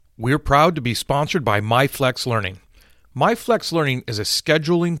We're proud to be sponsored by MyFlex Learning. MyFlex Learning is a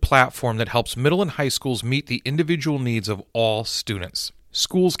scheduling platform that helps middle and high schools meet the individual needs of all students.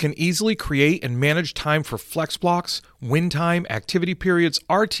 Schools can easily create and manage time for flex blocks, win time, activity periods,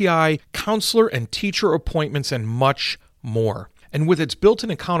 RTI, counselor and teacher appointments, and much more. And with its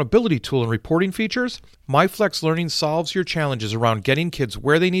built-in accountability tool and reporting features, MyFlex Learning solves your challenges around getting kids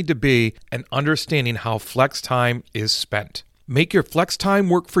where they need to be and understanding how flex time is spent. Make your flex time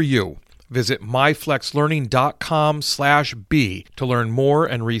work for you. Visit myflexlearning.com/B to learn more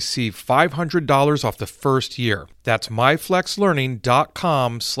and receive $500 off the first year. That's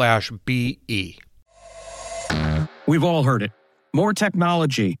myflexlearning.com/BE. We've all heard it. More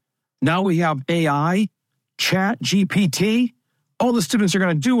technology. Now we have AI, Chat GPT. All the students are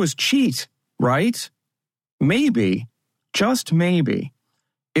going to do is cheat, right? Maybe, just maybe,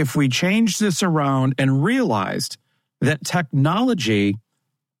 if we change this around and realized that technology,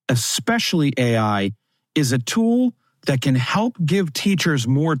 especially AI, is a tool that can help give teachers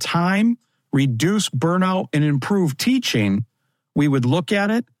more time, reduce burnout, and improve teaching, we would look at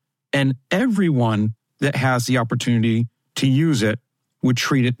it and everyone that has the opportunity to use it would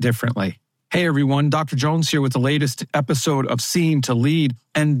treat it differently. Hey everyone, Dr. Jones here with the latest episode of Seen to Lead.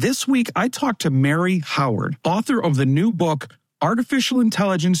 And this week I talked to Mary Howard, author of the new book, Artificial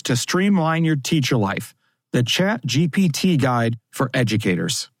Intelligence to Streamline Your Teacher Life, the Chat GPT Guide for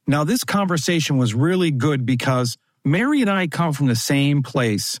Educators. Now, this conversation was really good because Mary and I come from the same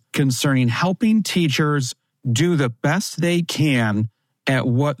place concerning helping teachers do the best they can at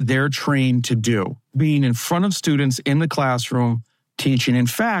what they're trained to do, being in front of students in the classroom, teaching. In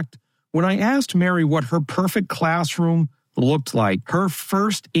fact, when I asked Mary what her perfect classroom looked like, her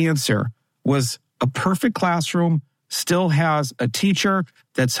first answer was a perfect classroom still has a teacher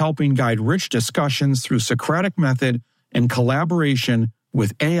that's helping guide rich discussions through Socratic method and collaboration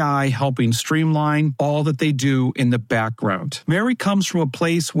with AI helping streamline all that they do in the background. Mary comes from a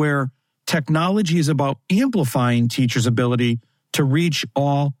place where technology is about amplifying teachers' ability to reach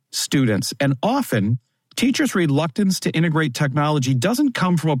all students. And often, teachers' reluctance to integrate technology doesn't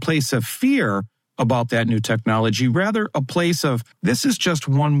come from a place of fear about that new technology, rather a place of, this is just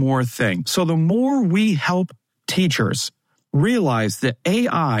one more thing. So the more we help teachers realize that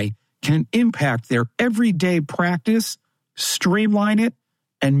AI can impact their everyday practice, streamline it,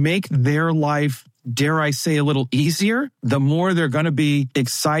 and make their life, dare I say, a little easier, the more they're going to be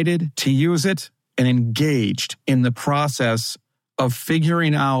excited to use it and engaged in the process of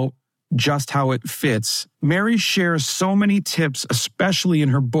figuring out just how it fits. Mary shares so many tips, especially in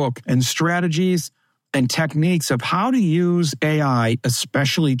her book, and strategies and techniques of how to use AI,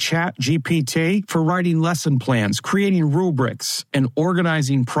 especially Chat GPT, for writing lesson plans, creating rubrics, and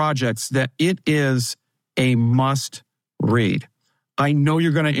organizing projects, that it is a must read. I know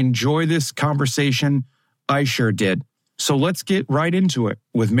you're going to enjoy this conversation. I sure did. So let's get right into it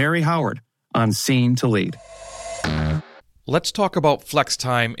with Mary Howard on Seen to Lead. Let's talk about flex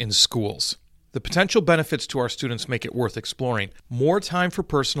time in schools. The potential benefits to our students make it worth exploring. More time for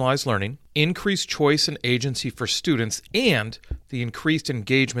personalized learning, increased choice and agency for students, and the increased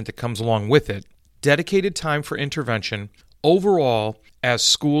engagement that comes along with it, dedicated time for intervention. Overall, as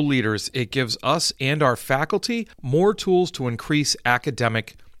school leaders, it gives us and our faculty more tools to increase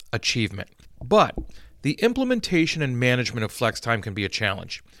academic achievement. But the implementation and management of flex time can be a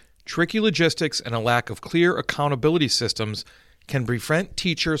challenge. Tricky logistics and a lack of clear accountability systems can prevent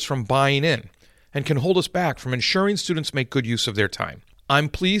teachers from buying in and can hold us back from ensuring students make good use of their time. I'm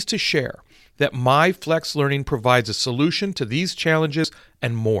pleased to share that MyFlex Learning provides a solution to these challenges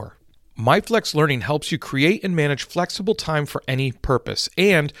and more. MyFlex Learning helps you create and manage flexible time for any purpose,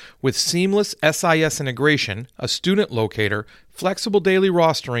 and with seamless SIS integration, a student locator, flexible daily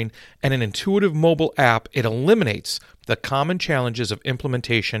rostering, and an intuitive mobile app, it eliminates the common challenges of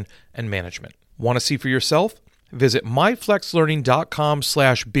implementation and management. Want to see for yourself? Visit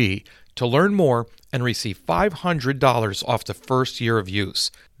myflexlearning.com/B to learn more and receive $500 off the first year of use.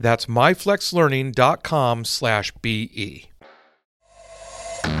 That's myflexlearning.com/BE.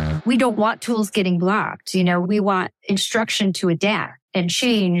 We don't want tools getting blocked. We want instruction to adapt and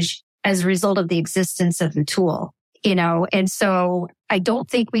change as a result of the existence of the tool, and so I don't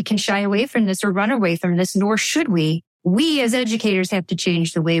think we can shy away from this or run away from this, nor should we. We as educators have to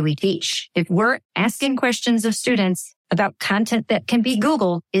change the way we teach. If we're asking questions of students about content that can be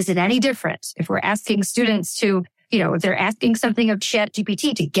Googled, is it any different? If we're asking students to, if they're asking something of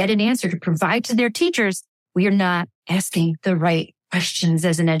ChatGPT to get an answer to provide to their teachers, we are not asking the right questions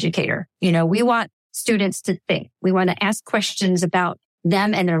as an educator. We want students to think. We want to ask questions about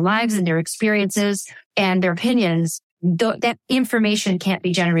them and their lives and their experiences and their opinions that information can't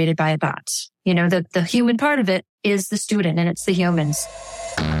be generated by a bot. The human part of it is the student, and it's the humans.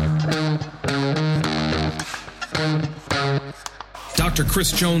 Dr.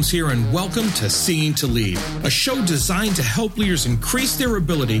 Chris Jones here, and welcome to Seeing to Lead, a show designed to help leaders increase their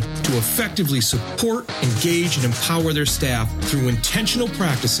ability to effectively support, engage, and empower their staff through intentional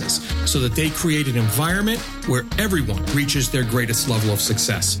practices so that they create an environment where everyone reaches their greatest level of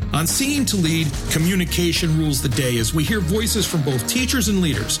success. On Seeing to Lead, communication rules the day as we hear voices from both teachers and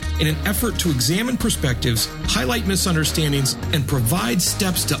leaders in an effort to examine perspectives, highlight misunderstandings, and provide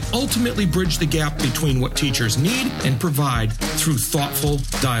steps to ultimately bridge the gap between what teachers need and provide through thoughtful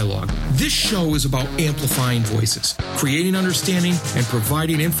dialogue. This show is about amplifying voices, creating understanding, and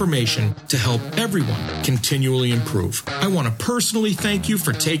providing information to help everyone continually improve. I want to personally thank you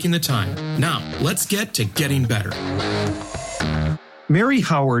for taking the time. Now, let's get to getting better. Mary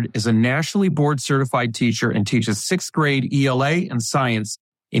Howard is a nationally board-certified teacher and teaches 6th grade ELA and science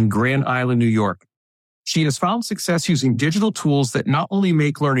in Grand Island, New York. She has found success using digital tools that not only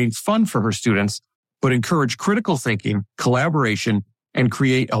make learning fun for her students, but encourage critical thinking, collaboration, and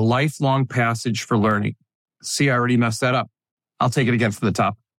create a lifelong passage for learning. See, I already messed that up. I'll take it again from the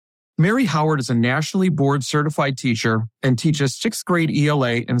top. Mary Howard is a nationally board-certified teacher and teaches 6th grade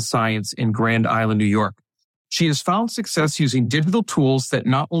ELA and science in Grand Island, New York. She has found success using digital tools that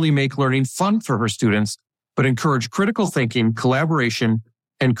not only make learning fun for her students, but encourage critical thinking, collaboration,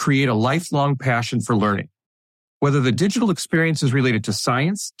 and create a lifelong passion for learning. Whether the digital experience is related to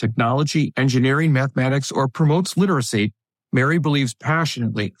science, technology, engineering, mathematics, or promotes literacy, Mary believes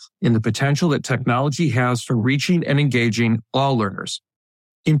passionately in the potential that technology has for reaching and engaging all learners.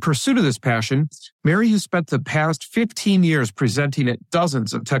 In pursuit of this passion, Mary has spent the past 15 years presenting at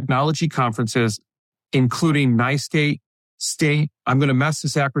dozens of technology conferences, including NIST, I'm going to mess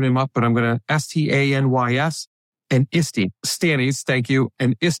this acronym up, but I'm going to STANYS, and ISTE, Stannies, thank you,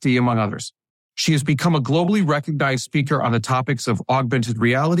 and ISTE, among others. She has become a globally recognized speaker on the topics of augmented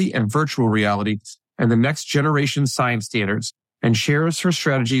reality and virtual reality and the next generation science standards, and shares her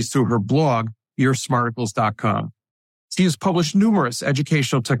strategies through her blog, yoursmarticles.com. She has published numerous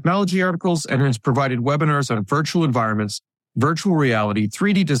educational technology articles and has provided webinars on virtual environments, virtual reality,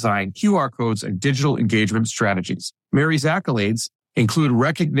 3D design, QR codes, and digital engagement strategies. Mary's accolades include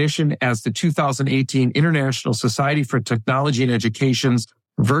recognition as the 2018 International Society for Technology and Education's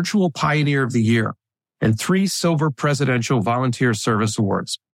Virtual Pioneer of the Year and 3 Silver Presidential Volunteer Service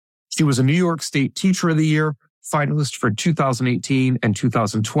Awards. She was a New York State Teacher of the Year, finalist for 2018 and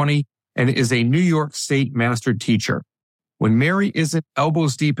 2020, and is a New York State Master Teacher. When Mary isn't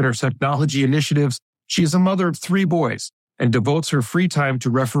elbows deep in her technology initiatives, she is a mother of 3 boys and devotes her free time to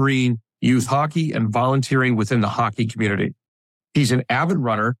refereeing youth hockey and volunteering within the hockey community. He's an avid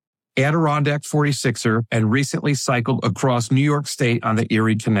runner, Adirondack 46er, and recently cycled across New York State on the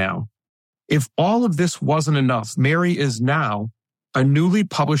Erie Canal. If all of this wasn't enough, Mary is now a newly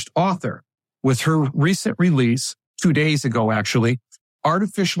published author with her recent release, 2 days ago actually,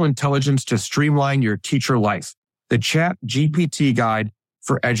 Artificial Intelligence to Streamline Your Teacher Life, the Chat GPT Guide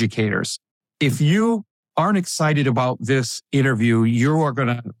for Educators. If you aren't excited about this interview, you are going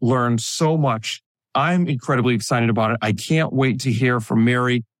to learn so much. I'm incredibly excited about it. I can't wait to hear from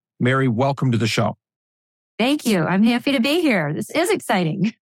Mary. Mary, welcome to the show. Thank you. I'm happy to be here. This is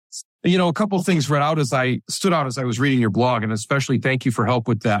exciting. You know, a couple of things stood out as I was reading your blog, and especially thank you for help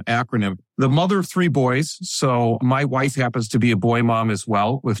with that acronym. The mother of 3 boys. So my wife happens to be a boy mom as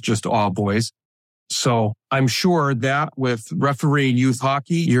well, with just all boys. So I'm sure that with refereeing youth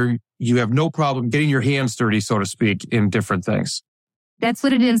hockey, you have no problem getting your hands dirty, so to speak, in different things. That's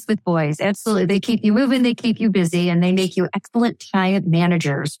what it is with boys. Absolutely. They keep you moving, they keep you busy, and they make you excellent client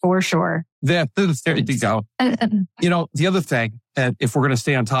managers for sure. There you go. You know, the other thing, and if we're going to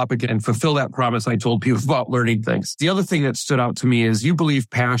stay on topic and fulfill that promise I told people about learning things, the other thing that stood out to me is you believe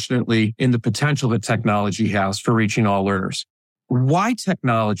passionately in the potential that technology has for reaching all learners. Why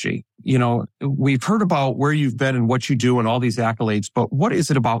technology? You know, we've heard about where you've been and what you do and all these accolades, but what is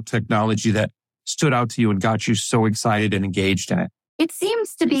it about technology that stood out to you and got you so excited and engaged in it? It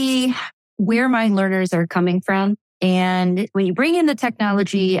seems to be where my learners are coming from. And when you bring in the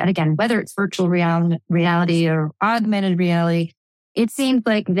technology, and again, whether it's virtual reality or augmented reality, it seems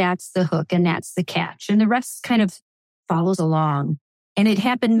like that's the hook and that's the catch. And the rest kind of follows along. And it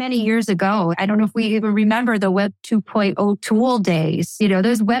happened many years ago. I don't know if we even remember the Web 2.0 tool days. You know,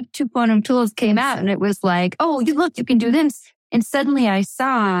 those Web 2.0 tools came out and it was like, oh, look, you can do this. And suddenly I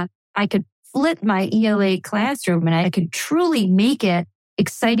saw I could flip my ELA classroom and I could truly make it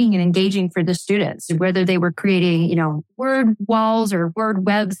exciting and engaging for the students, whether they were creating, you know, word walls or word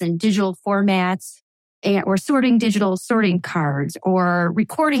webs in digital formats. or sorting digital sorting cards or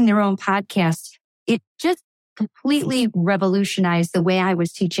recording their own podcasts. It just completely revolutionized the way I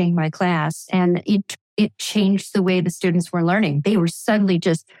was teaching my class. And it changed the way the students were learning. They were suddenly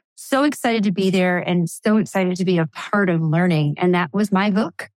just so excited to be there and so excited to be a part of learning. And that was my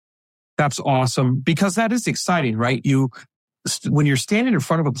book. That's awesome, because that is exciting, right? When you're standing in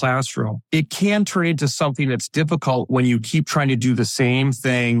front of a classroom, it can turn into something that's difficult when you keep trying to do the same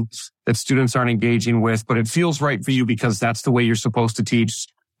thing that students aren't engaging with, but it feels right for you because that's the way you're supposed to teach.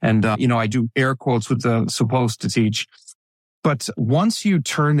 And, I do air quotes with the supposed to teach. But once you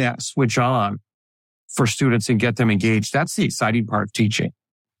turn that switch on for students and get them engaged, that's the exciting part of teaching,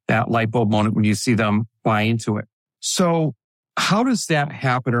 that light bulb moment when you see them buy into it. So how does that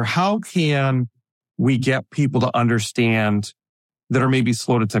happen, or how can we get people to understand that are maybe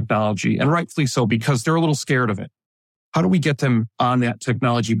slow to technology, and rightfully so, because they're a little scared of it? How do we get them on that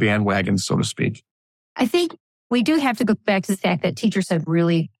technology bandwagon, so to speak? I think we do have to go back to the fact that teachers have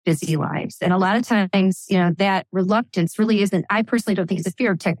really busy lives. And a lot of times, that reluctance really isn't, I personally don't think it's a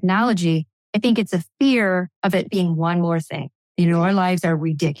fear of technology. I think it's a fear of it being one more thing. Our lives are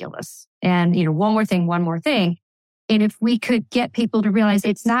ridiculous. And, one more thing. And if we could get people to realize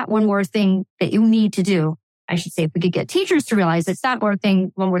it's not one more thing that you need to do, I should say, if we could get teachers to realize it's not one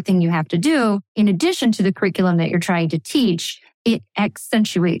more thing you have to do, in addition to the curriculum that you're trying to teach, it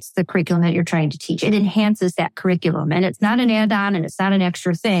accentuates the curriculum that you're trying to teach. It enhances that curriculum, and it's not an add-on and it's not an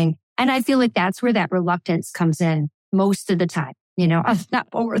extra thing. And I feel like that's where that reluctance comes in most of the time. Not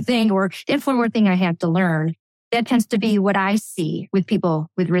one more thing, or if one more thing I have to learn. That tends to be what I see with people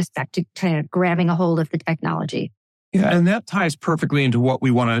with respect to kind of grabbing a hold of the technology. Yeah, and that ties perfectly into what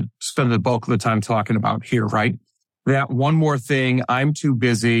we want to spend the bulk of the time talking about here, right? That one more thing, I'm too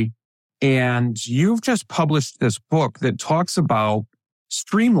busy. And you've just published this book that talks about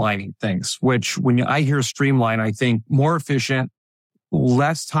streamlining things, which when I hear streamline, I think more efficient,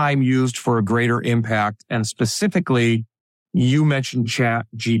 less time used for a greater impact. And specifically, you mentioned Chat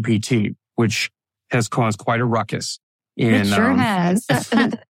GPT, which has caused quite a ruckus. It sure has.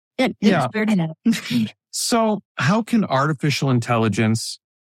 Yeah. So how can artificial intelligence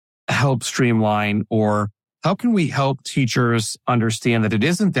help streamline, or how can we help teachers understand that it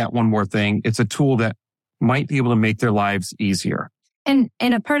isn't that one more thing? It's a tool that might be able to make their lives easier. And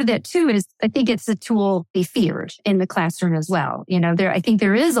a part of that too is, I think it's a tool be feared in the classroom as well. I think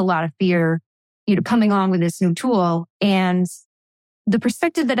there is a lot of fear, coming on with this new tool. And the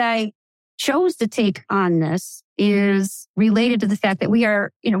perspective that I chose to take on this is related to the fact that we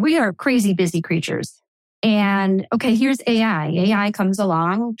are crazy busy creatures. And okay, here's AI. AI comes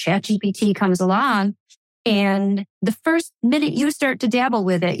along, ChatGPT comes along, and the first minute you start to dabble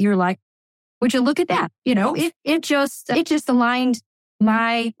with it, you're like, would you look at that? It just aligned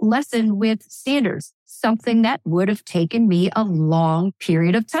my lesson with standards, something that would have taken me a long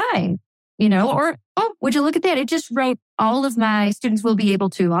period of time, or, oh, would you look at that? It just wrote all of my students will be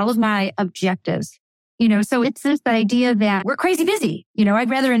able to, all of my objectives, so it's this idea that we're crazy busy. I'd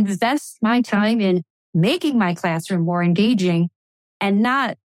rather invest my time in making my classroom more engaging and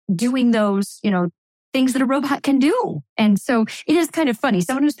not doing those, things that a robot can do. And so it is kind of funny.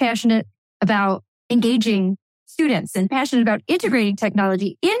 Someone who's passionate about engaging students and passionate about integrating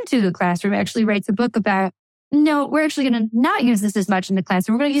technology into the classroom actually writes a book about, no, we're actually going to not use this as much in the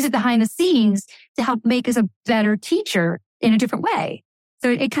classroom. We're going to use it behind the scenes to help make us a better teacher in a different way. So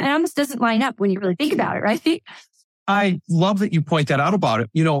it kind of almost doesn't line up when you really think about it, right? I love that you point that out about it.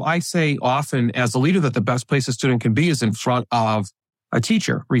 I say often as a leader that the best place a student can be is in front of a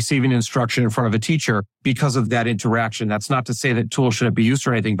teacher, receiving instruction in front of a teacher because of that interaction. That's not to say that tools shouldn't be used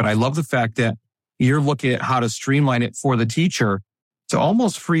or anything, but I love the fact that you're looking at how to streamline it for the teacher to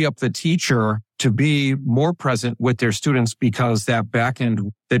almost free up the teacher to be more present with their students, because that back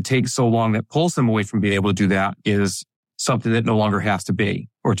end that takes so long that pulls them away from being able to do that is something that no longer has to be,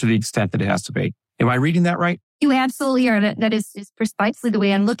 or to the extent that it has to be. Am I reading that right? You absolutely are. That is precisely the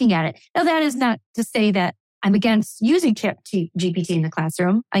way I'm looking at it. Now, that is not to say that I'm against using ChatGPT in the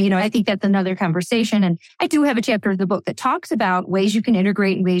classroom. I think that's another conversation. And I do have a chapter of the book that talks about ways you can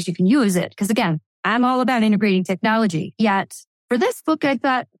integrate and ways you can use it. Because again, I'm all about integrating technology. Yet for this book, I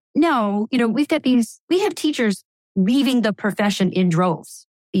thought, no, we have teachers leaving the profession in droves.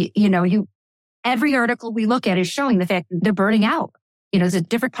 Every article we look at is showing the fact that they're burning out. There's a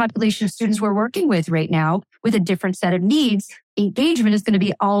different population of students we're working with right now with a different set of needs. Engagement is going to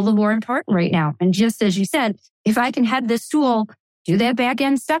be all the more important right now. And just as you said, if I can have this tool do that back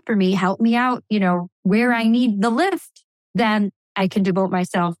end stuff for me, help me out, where I need the lift, then I can devote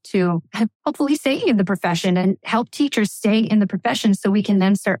myself to hopefully stay in the profession and help teachers stay in the profession so we can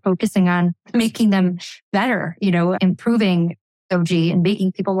then start focusing on making them better, improving OG and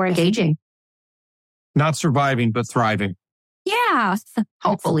making people more engaging. Not surviving, but thriving. Yeah,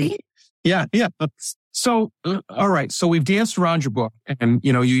 hopefully. Yeah. So, all right. So we've danced around your book and,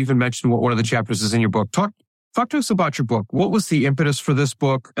 you even mentioned what one of the chapters is in your book. Talk to us about your book. What was the impetus for this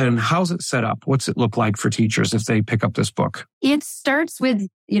book and how's it set up? What's it look like for teachers if they pick up this book? It starts with,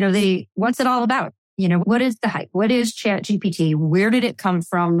 what's it all about? What is the hype? What is ChatGPT? Where did it come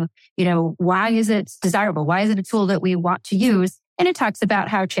from? Why is it desirable? Why is it a tool that we want to use? And it talks about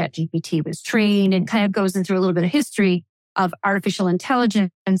how ChatGPT was trained and kind of goes into a little bit of history of artificial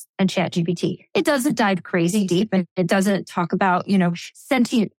intelligence and ChatGPT. It doesn't dive crazy deep and it doesn't talk about,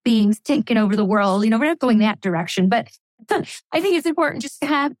 sentient beings taking over the world. We're not going that direction, but I think it's important just to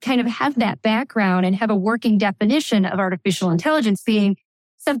have that background and have a working definition of artificial intelligence being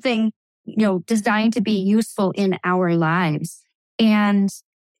something, designed to be useful in our lives. And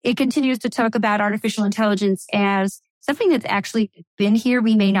it continues to talk about artificial intelligence as something that's actually been here.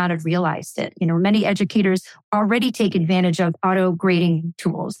 We may not have realized it. Many educators already take advantage of auto grading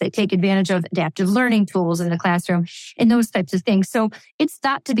tools. They take advantage of adaptive learning tools in the classroom and those types of things. So it's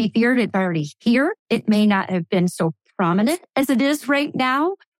not to be feared. It's already here. It may not have been so prominent as it is right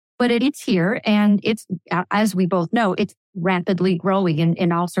now, but it's here. And it's, as we both know, it's rapidly growing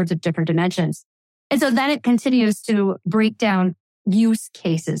in all sorts of different dimensions. And so then it continues to break down use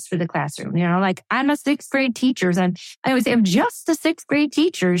cases for the classroom. Like I'm a 6th grade teacher and I always say I'm just a 6th grade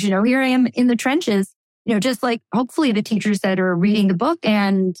teacher. Here I am in the trenches, just like hopefully the teachers that are reading the book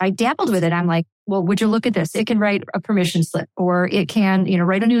and I dabbled with it. I'm like, well, would you look at this? It can write a permission slip or it can,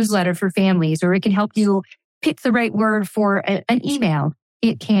 write a newsletter for families or it can help you pick the right word for an email.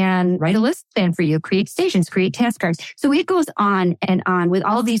 It can write a list plan for you, create stations, create task cards. So it goes on and on with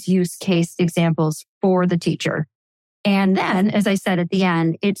all these use case examples for the teacher. And then, as I said at the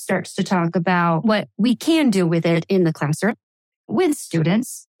end, it starts to talk about what we can do with it in the classroom with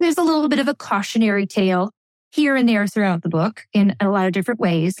students. There's a little bit of a cautionary tale here and there throughout the book in a lot of different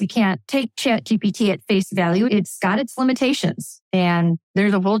ways. You can't take ChatGPT at face value. It's got its limitations. And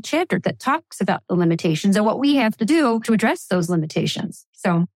there's a whole chapter that talks about the limitations and what we have to do to address those limitations.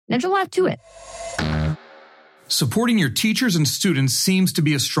 So there's a lot to it. Supporting your teachers and students seems to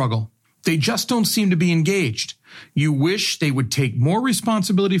be a struggle. They just don't seem to be engaged. You wish they would take more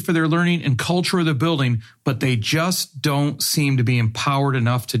responsibility for their learning and culture of the building, but they just don't seem to be empowered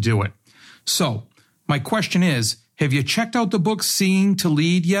enough to do it. So, my question is, have you checked out the book Seeing to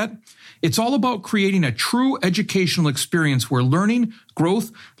Lead yet? It's all about creating a true educational experience where learning,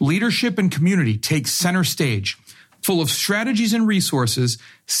 growth, leadership, and community take center stage. Full of strategies and resources,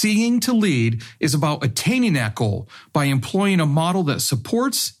 Seeing to Lead is about attaining that goal by employing a model that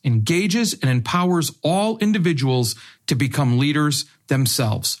supports, engages, and empowers all individuals to become leaders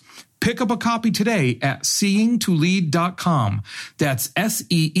themselves. Pick up a copy today at seeingtolead.com. That's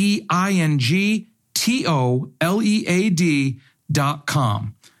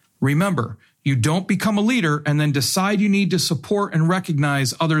seeingtolead.com. Remember, you don't become a leader and then decide you need to support and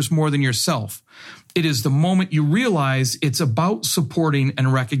recognize others more than yourself. It is the moment you realize it's about supporting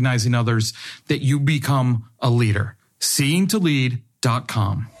and recognizing others that you become a leader.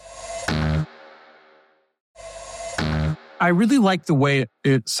 Seeingtolead.com. I really like the way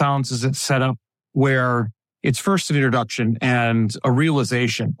it sounds as it's set up, where it's first an introduction and a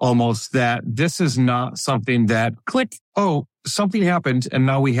realization almost that this is not something that click, oh, something happened and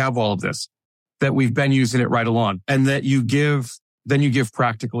now we have all of this, that we've been using it right along, and that you give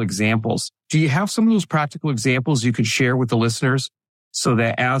practical examples. Do you have some of those practical examples you could share with the listeners so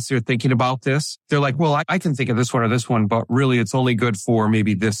that as they're thinking about this, they're like, well, I can think of this one or this one, but really it's only good for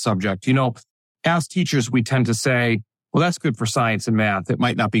maybe this subject. As teachers, we tend to say, well, that's good for science and math. It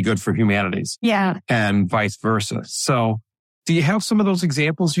might not be good for humanities. Yeah. And vice versa. So do you have some of those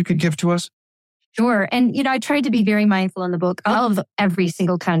examples you could give to us? Sure. And, I tried to be very mindful in the book of every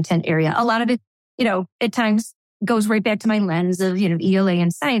single content area. A lot of it, at times goes right back to my lens of, ELA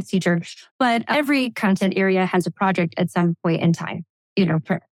and science teacher, but every content area has a project at some point in time,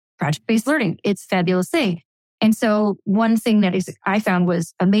 project-based learning. It's a fabulous thing. And so one thing that I found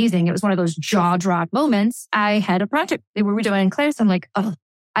was amazing. It was one of those jaw-drop moments. I had a project that we were doing in class. I'm like, oh,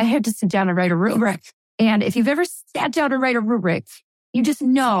 I had to sit down and write a rubric. And if you've ever sat down and write a rubric, you just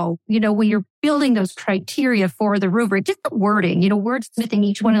know, when you're building those criteria for the rubric, just the wording, wordsmithing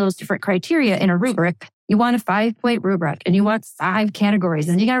each one of those different criteria in a rubric. You want a 5-point rubric and you want 5 categories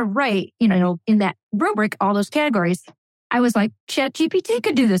and you got to write, in that rubric, all those categories. I was like, ChatGPT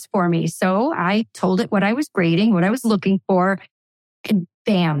could do this for me. So I told it what I was grading, what I was looking for. and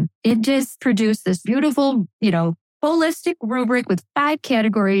bam, it just produced this beautiful, holistic rubric with 5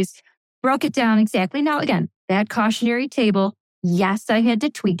 categories, broke it down exactly. Now, again, that cautionary table, yes, I had to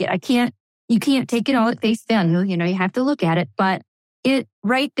tweak it. You can't take it all at face value. You have to look at it, but it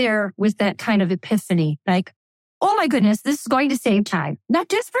right there was that kind of epiphany, like, oh my goodness, this is going to save time, not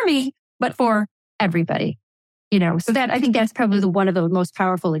just for me, but for everybody. So that, I think that's probably one of the most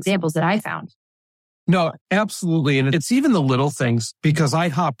powerful examples that I found. No, absolutely. And it's even the little things, because I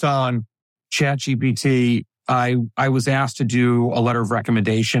hopped on ChatGPT. I was asked to do a letter of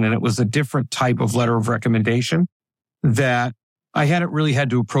recommendation, and it was a different type of letter of recommendation that I hadn't really had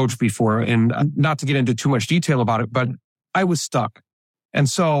to approach before. And not to get into too much detail about it, but I was stuck. And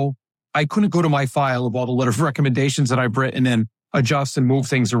so I couldn't go to my file of all the letter of recommendations that I've written and adjust and move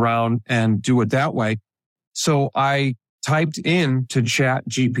things around and do it that way. So I typed in to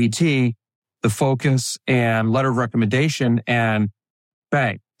ChatGPT the focus and letter of recommendation, and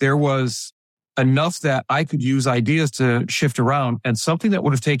bang, there was enough that I could use ideas to shift around, and something that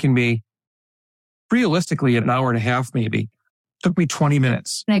would have taken me realistically an hour and a half maybe took me 20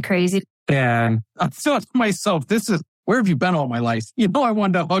 minutes. Isn't that crazy? And I thought to myself, where have you been all my life? I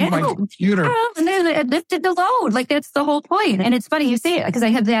wanted to hug my computer. And then it lifted the load. Like, that's the whole point. And it's funny you say it, because I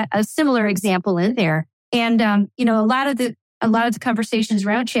have a similar example in there. And, a lot of the conversations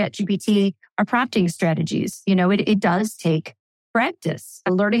around ChatGPT are prompting strategies. It does take practice,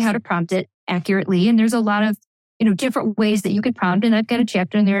 learning how to prompt it accurately. And there's a lot of, different ways that you can prompt. And I've got a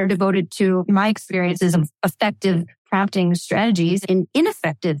chapter in there devoted to my experiences of effective prompting strategies and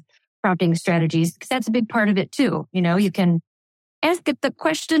ineffective prompting strategies, because that's a big part of it too. You can ask it the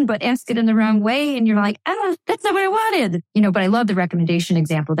question, but ask it in the wrong way. And you're like, that's not what I wanted. But I love the recommendation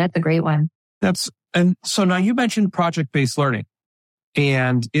example. That's a great one. And so now you mentioned project-based learning,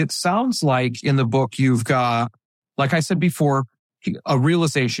 and it sounds like in the book you've got, like I said before, a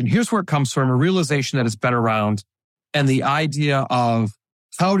realization. Here's where it comes from, a realization that it's been around, and the idea of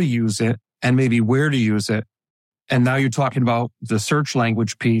how to use it and maybe where to use it. And now you're talking about the search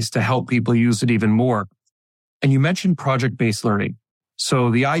language piece to help people use it even more. And you mentioned project-based learning.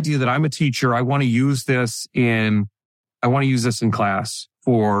 So the idea that I'm a teacher, I want to use this in class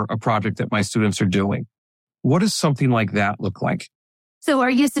for a project that my students are doing. What does something like that look like? So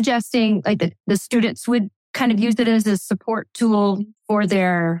are you suggesting like the students would kind of use it as a support tool for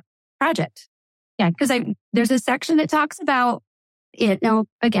their project? Yeah, because there's a section that talks about it. Now,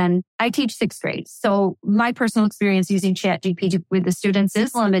 again, I teach 6th grade. So my personal experience using ChatGPT with the students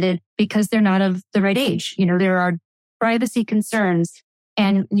is limited because they're not of the right age. There are privacy concerns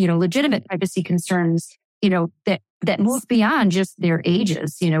and, legitimate privacy concerns, that move beyond just their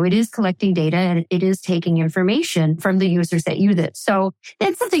ages. It is collecting data and it is taking information from the users that use it. So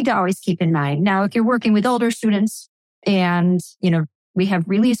it's something to always keep in mind. Now, if you're working with older students and, we have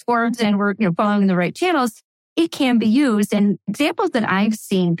release forms and we're, following the right channels, it can be used. And examples that I've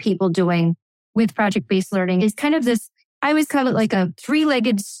seen people doing with project-based learning is kind of this, I always call it like a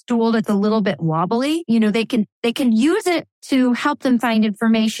 3-legged stool that's a little bit wobbly. They can use it to help them find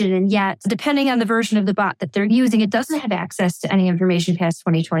information. And yet, depending on the version of the bot that they're using, it doesn't have access to any information past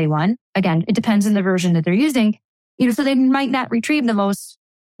 2021. Again, it depends on the version that they're using. So they might not retrieve the most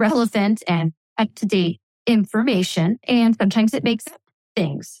relevant and up-to-date information. And sometimes it makes up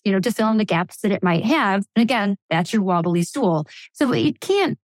things, to fill in the gaps that it might have. And again, that's your wobbly stool. So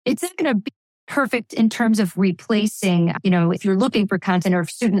it's not going to be perfect in terms of replacing, if you're looking for content or if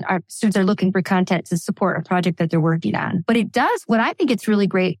students are looking for content to support a project that they're working on. But it does, what I think it's really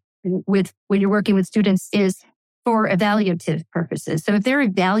great with when you're working with students is for evaluative purposes. So if they're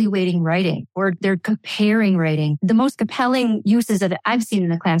evaluating writing or they're comparing writing, the most compelling uses that I've seen in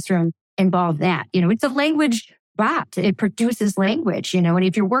the classroom involve that. It's a language bot. It produces language, and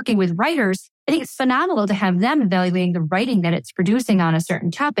if you're working with writers, I think it's phenomenal to have them evaluating the writing that it's producing on a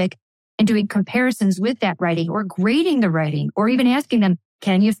certain topic and doing comparisons with that writing or grading the writing or even asking them,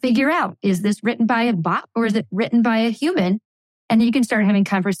 can you figure out, is this written by a bot or is it written by a human? And then you can start having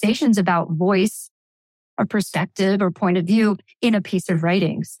conversations about voice or perspective or point of view in a piece of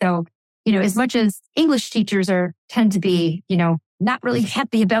writing. So, as much as English teachers tend to be, not really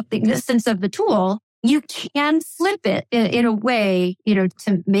happy about the existence of the tool, you can flip it in a way,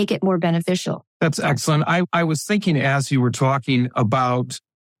 to make it more beneficial. That's excellent. I was thinking as you were talking about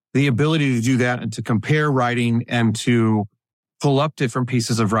the ability to do that and to compare writing and to pull up different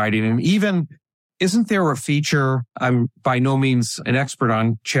pieces of writing. And even, isn't there a feature, I'm by no means an expert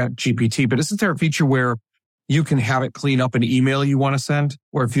on ChatGPT, but isn't there a feature where you can have it clean up an email you want to send?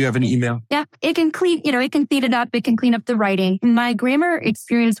 Or if you have an email? Yeah, it can clean it up. It can clean up the writing. My grammar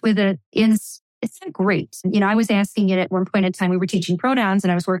experience with it is it's not great. I was asking it at one point in time, we were teaching pronouns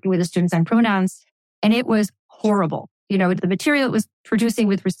and I was working with the students on pronouns, and it was horrible. The material it was producing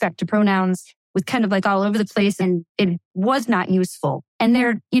with respect to pronouns was kind of like all over the place, and it was not useful. And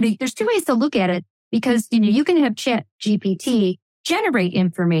there's two ways to look at it, because, you can have Chat GPT generate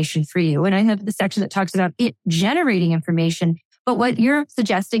information for you. And I have the section that talks about it generating information. But what you're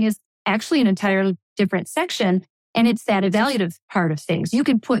suggesting is actually an entirely different section. And it's that evaluative part of things. You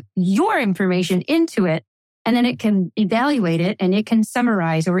can put your information into it, and then it can evaluate it, and it can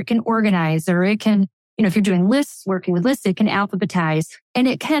summarize, or it can organize, or it can, if you're doing lists, working with lists, it can alphabetize, and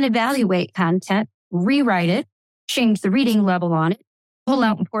it can evaluate content, rewrite it, change the reading level on it, pull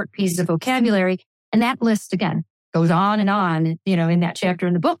out important pieces of vocabulary. And that list, again, goes on, in that chapter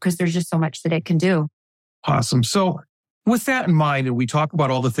in the book, because there's just so much that it can do. Awesome. So with that in mind, and we talk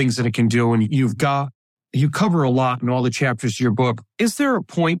about all the things that it can do, and you cover a lot in all the chapters of your book. Is there a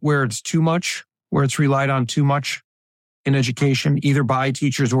point where it's too much, where it's relied on too much in education, either by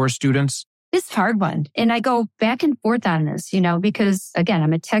teachers or students? It's a hard one. And I go back and forth on this, because again,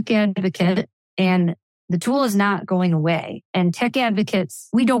 I'm a tech advocate, and the tool is not going away. And tech advocates,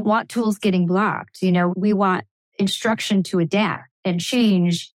 we don't want tools getting blocked. We want instruction to adapt and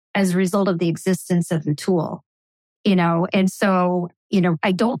change as a result of the existence of the tool. And so,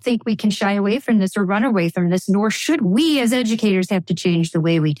 I don't think we can shy away from this or run away from this, nor should we as educators have to change the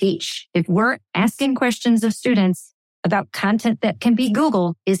way we teach. If we're asking questions of students about content that can be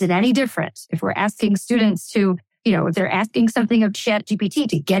Googled, is it any different? If we're asking students to, if they're asking something of Chat GPT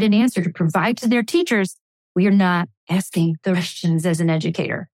to get an answer to provide to their teachers, we are not asking the questions as an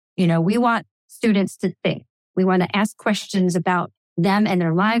educator. We want students to think. We want to ask questions about them and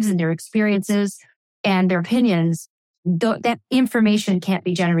their lives and their experiences and their opinions. That information can't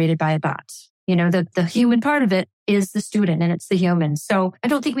be generated by a bot. The human part of it is the student, and it's the human. So I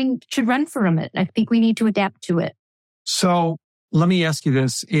don't think we should run from it. I think we need to adapt to it. So let me ask you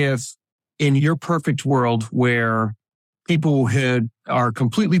this. If in your perfect world where people who are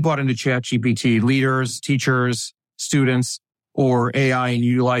completely bought into ChatGPT, leaders, teachers, students, or AI and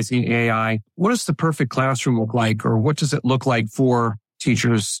utilizing AI, what does the perfect classroom look like? Or what does it look like for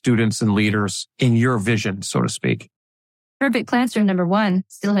teachers, students, and leaders in your vision, so to speak? Perfect classroom, number one,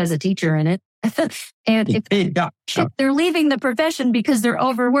 still has a teacher in it. And if they're leaving the profession because they're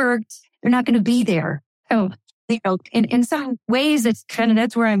overworked, they're not going to be there. So, in some ways,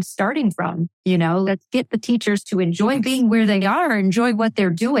 that's where I'm starting from. Let's get the teachers to enjoy being where they are, enjoy what they're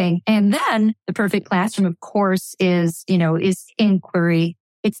doing. And then the perfect classroom, of course, is inquiry.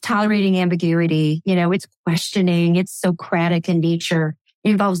 It's tolerating ambiguity. It's questioning. It's Socratic in nature.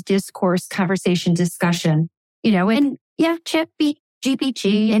 It involves discourse, conversation, discussion, and Chat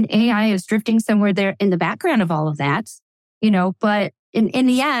GPT and AI is drifting somewhere there in the background of all of that, but in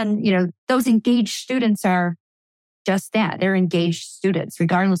the end, those engaged students are just that. They're engaged students,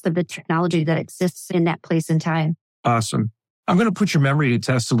 regardless of the technology that exists in that place and time. Awesome. I'm going to put your memory to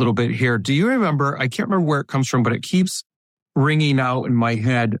test a little bit here. Do you remember, I can't remember where it comes from, but it keeps ringing out in my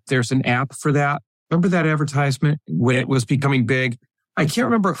head. There's an app for that. Remember that advertisement when it was becoming big? I can't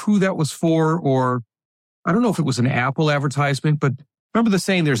remember who that was for, or I don't know if it was an Apple advertisement, but remember the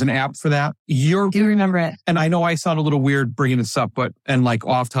saying, there's an app for that? I do remember it. And I know I sound a little weird bringing this up, and like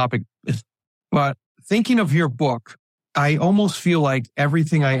off topic, but thinking of your book, I almost feel like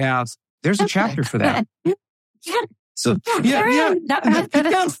everything I ask, there's a chapter for that. Yeah. So,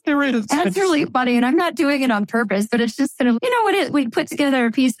 yes, there is. That's really funny. And I'm not doing it on purpose, but it's just kind of, we put together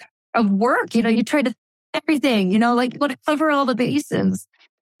a piece of work, you try to everything, want to cover all the bases.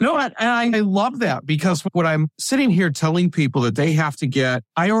 No, and I love that, because when I'm sitting here telling people that they have to get,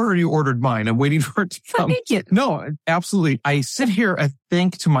 I already ordered mine. I'm waiting for it to come. Thank you. No, absolutely. I sit here and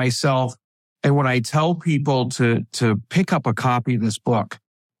think to myself, and when I tell people to pick up a copy of this book,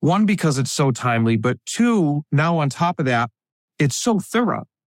 one, because it's so timely, but two, now on top of that, it's so thorough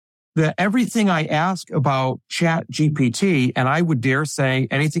that everything I ask about Chat GPT, and I would dare say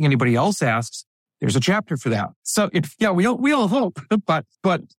anything anybody else asks, there's a chapter for that. So we all hope, but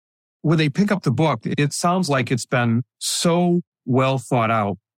when they pick up the book, it sounds like it's been so well thought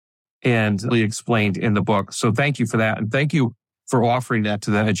out and really explained in the book. So thank you for that. And thank you for offering that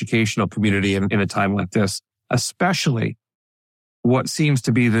to the educational community in a time like this, especially what seems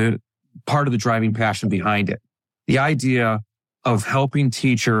to be the part of the driving passion behind it. The idea of helping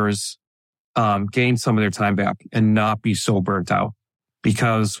teachers gain some of their time back and not be so burnt out.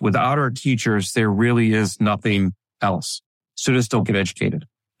 Because without our teachers, there really is nothing else. Students don't get educated.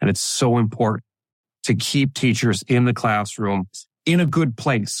 And it's so important to keep teachers in the classroom in a good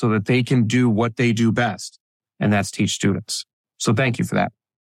place so that they can do what they do best. And that's teach students. So thank you for that.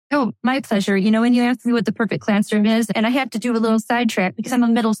 Oh, my pleasure. When you asked me what the perfect classroom is, and I had to do a little sidetrack because I'm a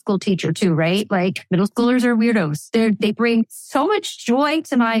middle school teacher too, right? Like middle schoolers are weirdos. They bring so much joy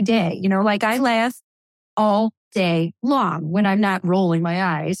to my day. Like I laugh all day long when I'm not rolling my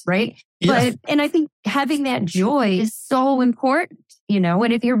eyes, right? Yes. And I think having that joy is so important,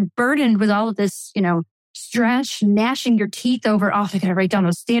 and if you're burdened with all of this, stress, gnashing your teeth over, I got to write down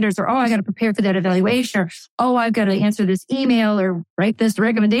those standards, or, I got to prepare for that evaluation, or, I've got to answer this email or write this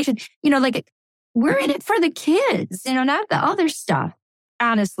recommendation. We're in it for the kids, not the other stuff,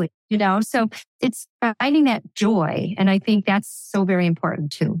 honestly, so it's finding that joy. And I think that's so very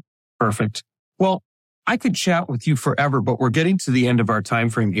important too. Perfect. Well, I could chat with you forever, but we're getting to the end of our time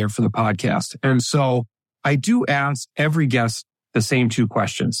frame here for the podcast. And so I do ask every guest the same two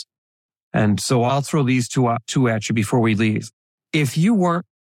questions. And so I'll throw these two at you before we leave. If you weren't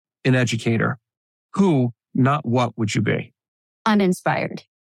an educator, who, not what, would you be? Uninspired.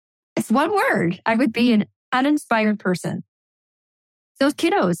 It's one word. I would be an uninspired person. Those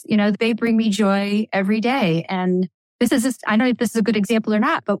kiddos, they bring me joy every day. And I don't know if this is a good example or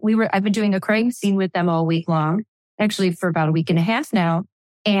not, but I've been doing a crime scene with them all week long, actually for about a week and a half now.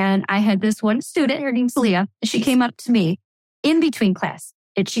 And I had this one student, her name's Leah. She came up to me in between class.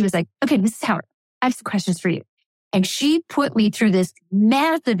 And she was like, okay, Mrs. Howard, I have some questions for you. And she put me through this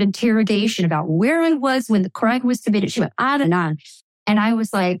massive interrogation about where I was when the crime was committed. She went on and on. And I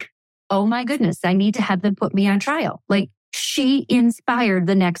was like, oh my goodness, I need to have them put me on trial. Like she inspired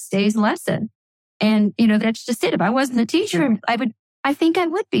the next day's lesson. And, that's just it. If I wasn't a teacher, I think I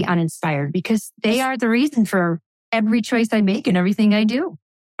would be uninspired because they are the reason for every choice I make and everything I do.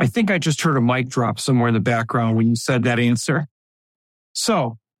 I think I just heard a mic drop somewhere in the background when you said that answer.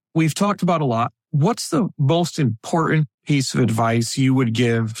 So we've talked about a lot. What's the most important piece of advice you would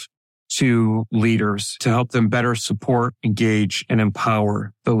give to leaders to help them better support, engage, and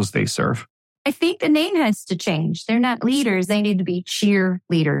empower those they serve? I think the name has to change. They're not leaders. They need to be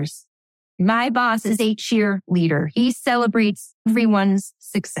cheerleaders. My boss is a cheerleader. He celebrates everyone's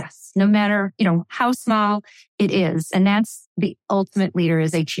success, no matter, how small it is. And that's the ultimate leader,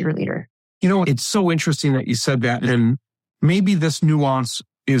 is a cheerleader. It's so interesting that you said that. And maybe this nuance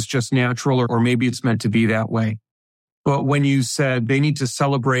is just natural, or maybe it's meant to be that way. But when you said they need to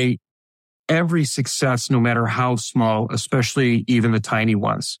celebrate every success, no matter how small, especially even the tiny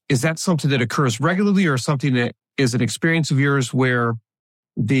ones, is that something that occurs regularly, or something that is an experience of yours where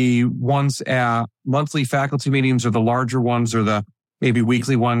the ones at monthly faculty meetings, or the larger ones, or the maybe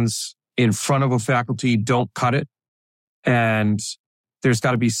weekly ones in front of a faculty don't cut it? And there's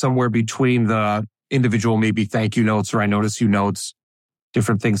got to be somewhere between the individual, maybe thank you notes, or I notice you notes,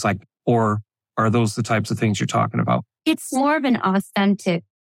 different things like, or are those the types of things you're talking about? It's more of an authentic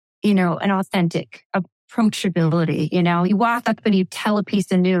approachability. You walk up and you tell a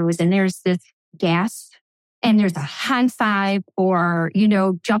piece of news and there's this gasp and there's a high five, or,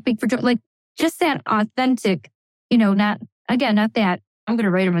 jumping for joy, like just that authentic, not that I'm going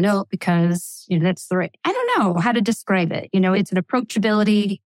to write them a note because, that's the right, I don't know how to describe it. It's an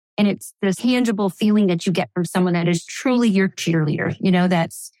approachability. And it's this tangible feeling that you get from someone that is truly your cheerleader,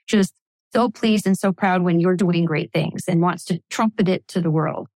 that's just so pleased and so proud when you're doing great things and wants to trumpet it to the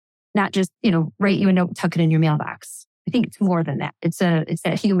world, not just, write you a note, tuck it in your mailbox. I think it's more than that. It's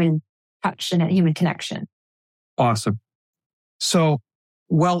that human touch and that human connection. Awesome. So,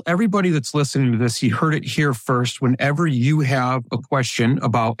 well, everybody that's listening to this, you heard it here first. Whenever you have a question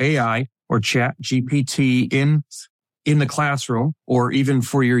about AI or Chat GPT in the classroom, or even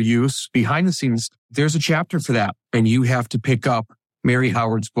for your use behind the scenes, there's a chapter for that. And you have to pick up Mary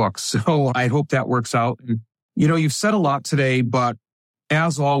Howard's book. So I hope that works out. And, you've said a lot today, but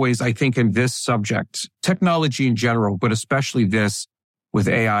as always, I think in this subject, technology in general, but especially this with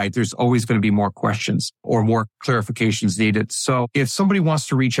AI, there's always going to be more questions or more clarifications needed. So if somebody wants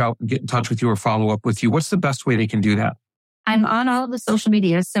to reach out and get in touch with you or follow up with you, what's the best way they can do that? I'm on all of the social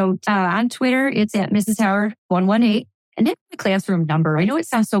media. So on Twitter, it's at Mrs. Howard 118. And then my classroom number. I know it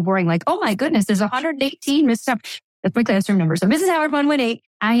sounds so boring, like, oh my goodness, there's 118 Mrs. Howard. That's my classroom number. So Mrs. Howard 118.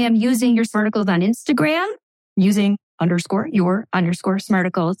 I am using your Smarticles on Instagram, using your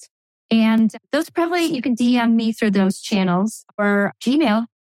Smarticles. And those probably, you can DM me through those channels, or Gmail,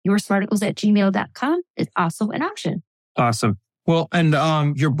 yoursmarticles@gmail.com is also an option. Awesome. Well,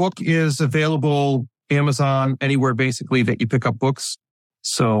 and your book is available Amazon, anywhere basically that you pick up books.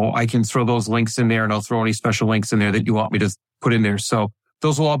 So I can throw those links in there, and I'll throw any special links in there that you want me to put in there. So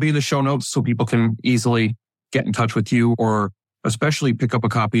those will all be in the show notes so people can easily get in touch with you, or especially pick up a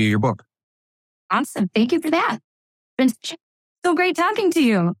copy of your book. Awesome. Thank you for that. It's been so great talking to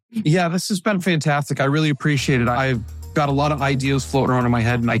you. Yeah, this has been fantastic. I really appreciate it. I've got a lot of ideas floating around in my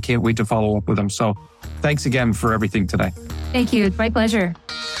head, and I can't wait to follow up with them. So thanks again for everything today. Thank you. It's my pleasure.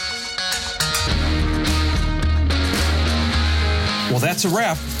 Well, that's a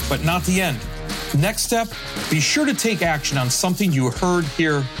wrap, but not the end. Next step, be sure to take action on something you heard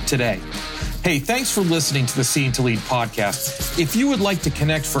here today. Hey, thanks for listening to the Seeing to Lead podcast. If you would like to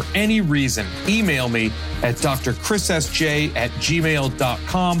connect for any reason, email me at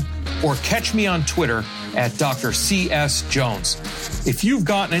drchrissj@gmail.com or catch me on Twitter at Dr. C.S. Jones. If you've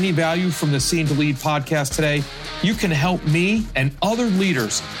gotten any value from the Seeing to Lead podcast today, you can help me and other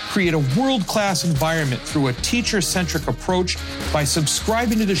leaders create a world-class environment through a teacher-centric approach by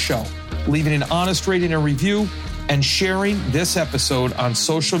subscribing to the show, leaving an honest rating and review, and sharing this episode on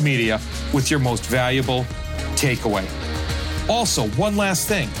social media with your most valuable takeaway. Also, one last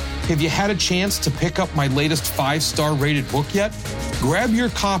thing. Have you had a chance to pick up my latest 5-star rated book yet? Grab your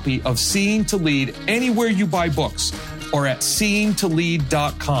copy of Seeing to Lead anywhere you buy books or at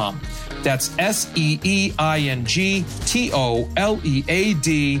seeingtolead.com. That's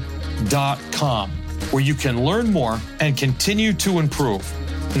seeingtolead.com, where you can learn more and continue to improve.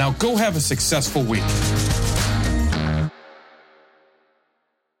 Now go have a successful week.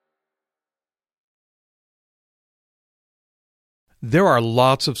 There are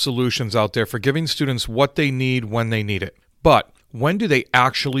lots of solutions out there for giving students what they need when they need it. But when do they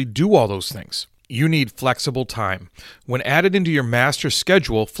actually do all those things? You need flexible time. When added into your master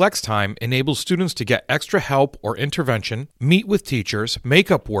schedule, Flex Time enables students to get extra help or intervention, meet with teachers, make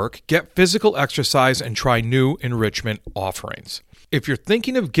up work, get physical exercise, and try new enrichment offerings. If you're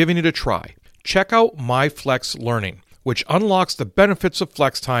thinking of giving it a try, check out My Flex Learning, which unlocks the benefits of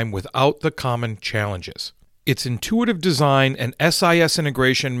Flex Time without the common challenges. Its intuitive design and SIS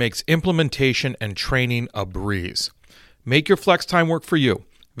integration makes implementation and training a breeze. Make your Flex Time work for you.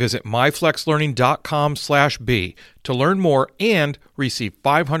 Visit myflexlearning.com/B to learn more and receive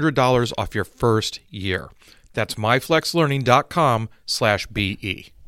 $500 off your first year. That's myflexlearning.com/BE.